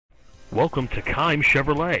Welcome to Keim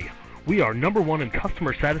Chevrolet. We are #1 in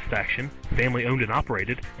customer satisfaction, family owned and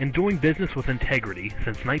operated, and doing business with integrity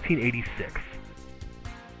since 1986.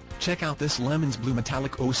 Check out this lemons blue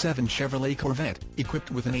metallic '07 Chevrolet Corvette,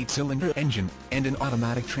 equipped with an 8-cylinder engine and an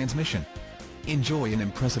automatic transmission. Enjoy an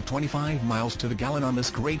impressive 25 miles to the gallon on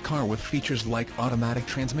this great car with features like automatic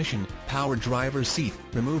transmission, power driver's seat,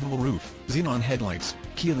 removable roof, xenon headlights,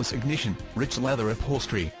 keyless ignition, rich leather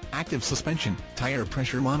upholstery, active suspension, tire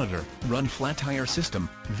pressure monitor, run flat tire system,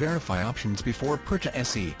 verify options before purchase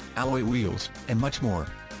SE, alloy wheels, and much more.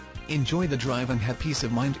 Enjoy the drive and have peace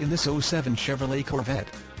of mind in this '07 Chevrolet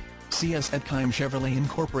Corvette. See us at Keim Chevrolet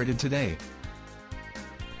Incorporated today.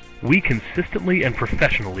 We consistently and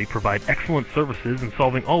professionally provide excellent services in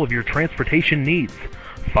solving all of your transportation needs.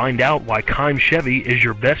 Find out why Keim Chevy is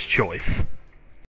your best choice.